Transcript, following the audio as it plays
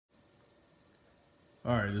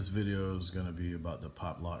Alright, this video is going to be about the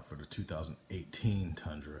pop lock for the 2018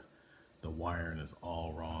 Tundra. The wiring is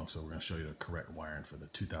all wrong, so we're going to show you the correct wiring for the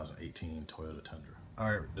 2018 Toyota Tundra.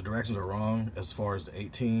 Alright, the directions are wrong as far as the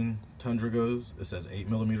 18 Tundra goes. It says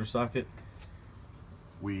 8mm socket.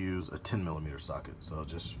 We use a 10mm socket, so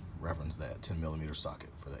just reference that 10mm socket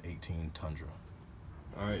for the 18 Tundra.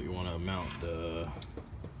 Alright, you want to mount the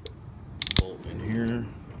bolt in here,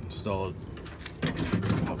 install it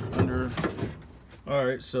up under.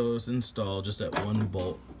 Alright, so it's installed, just that one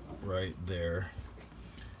bolt right there.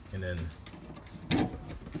 And then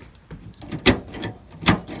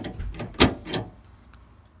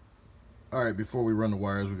alright, before we run the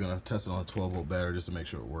wires, we're going to test it on a 12-volt battery just to make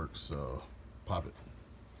sure it works. So pop it.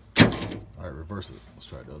 Alright, reverse it. Let's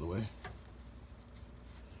try it the other way.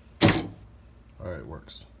 Alright, it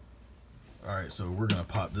works. Alright, so we're going to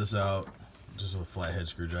pop this out just with a flathead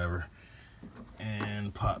screwdriver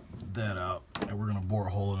and pop that out, and we're going to bore a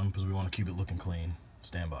hole in them because we want to keep it looking clean.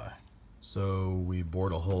 Stand by. So we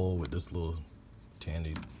bored a hole with this little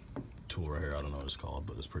Tandy tool right here. I don't know what it's called,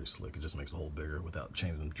 but it's pretty slick. It just makes the hole bigger without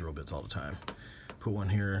changing the drill bits all the time. Put one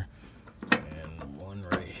here and one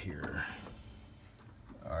right here.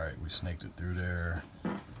 Alright, we snaked it through there.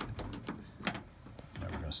 Now we're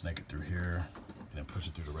going to snake it through here and then push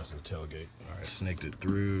it through the rest of the tailgate. Alright, snaked it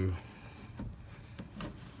through.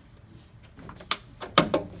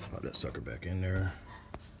 Pop that sucker back in there.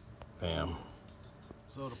 Bam.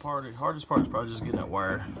 So the hardest part is probably just getting that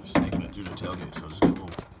wire, snaking it through the tailgate. So just get a little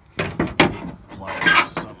pliers,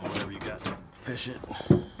 something, whatever you got to fish it.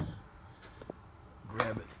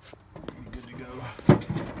 Grab it. Be good to go.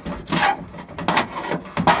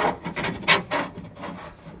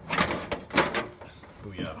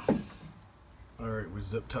 Booyah. Alright, we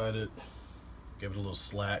zip tied it. Give it a little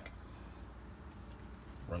slack.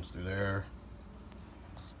 Runs through there.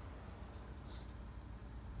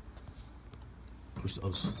 Push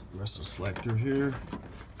the rest of the slack through here.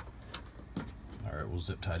 Alright, we'll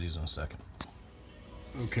zip tie these in a second.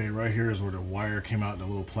 Okay, right here is where the wire came out, the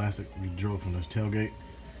little plastic we drove from the tailgate.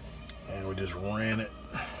 And we just ran it.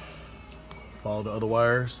 Followed the other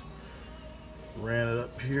wires. Ran it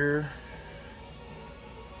up here.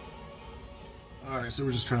 Alright, so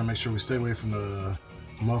we're just trying to make sure we stay away from the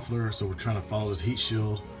muffler, so we're trying to follow this heat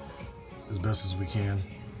shield as best as we can.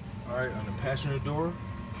 Alright, on the passenger door,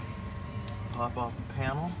 pop off the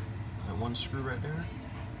panel, that one screw right there,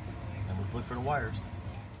 and let's look for the wires.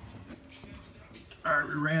 Alright,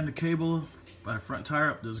 we ran the cable by the front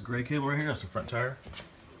tire up this gray cable right here, that's the front tire.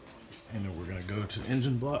 And then we're gonna go to the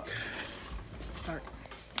engine block.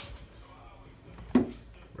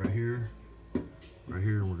 Right here,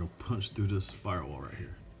 and we're gonna punch through this firewall right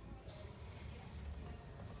here.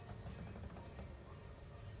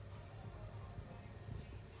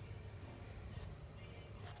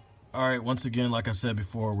 Alright, once again, like I said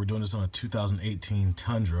before, we're doing this on a 2018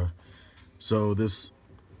 Tundra. So this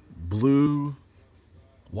blue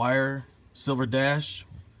wire, silver dash,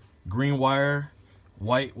 green wire,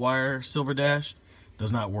 white wire, silver dash,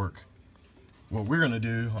 does not work. What we're going to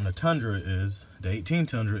do on the Tundra is, the 18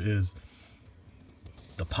 Tundra is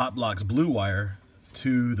the pop lock's blue wire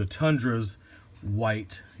to the Tundra's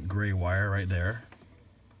white gray wire right there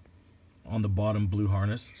on the bottom blue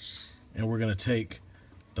harness. And we're going to take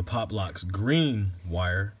the pop lock's green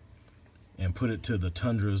wire and put it to the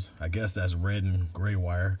Tundra's, I guess that's red and gray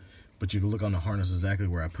wire, but you can look on the harness exactly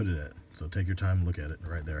where I put it at. So take your time and look at it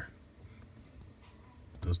right there.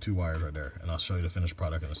 Those two wires right there, and I'll show you the finished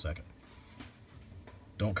product in a second.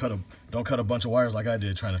 Don't cut a bunch of wires like I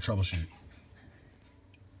did trying to troubleshoot.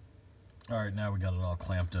 Alright, now we got it all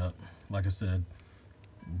clamped up. Like I said,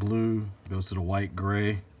 blue goes to the white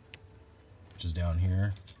gray, which is down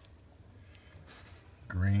here.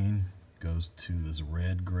 Green goes to this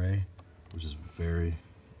red gray, which is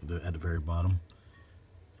at the very bottom.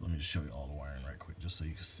 So let me just show you all the wiring right quick, just so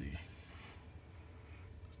you can see.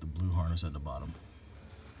 It's the blue harness at the bottom.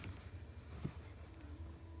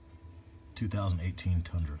 2018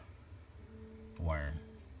 Tundra wiring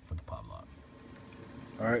for the pop lock.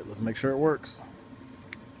 All right, let's make sure it works.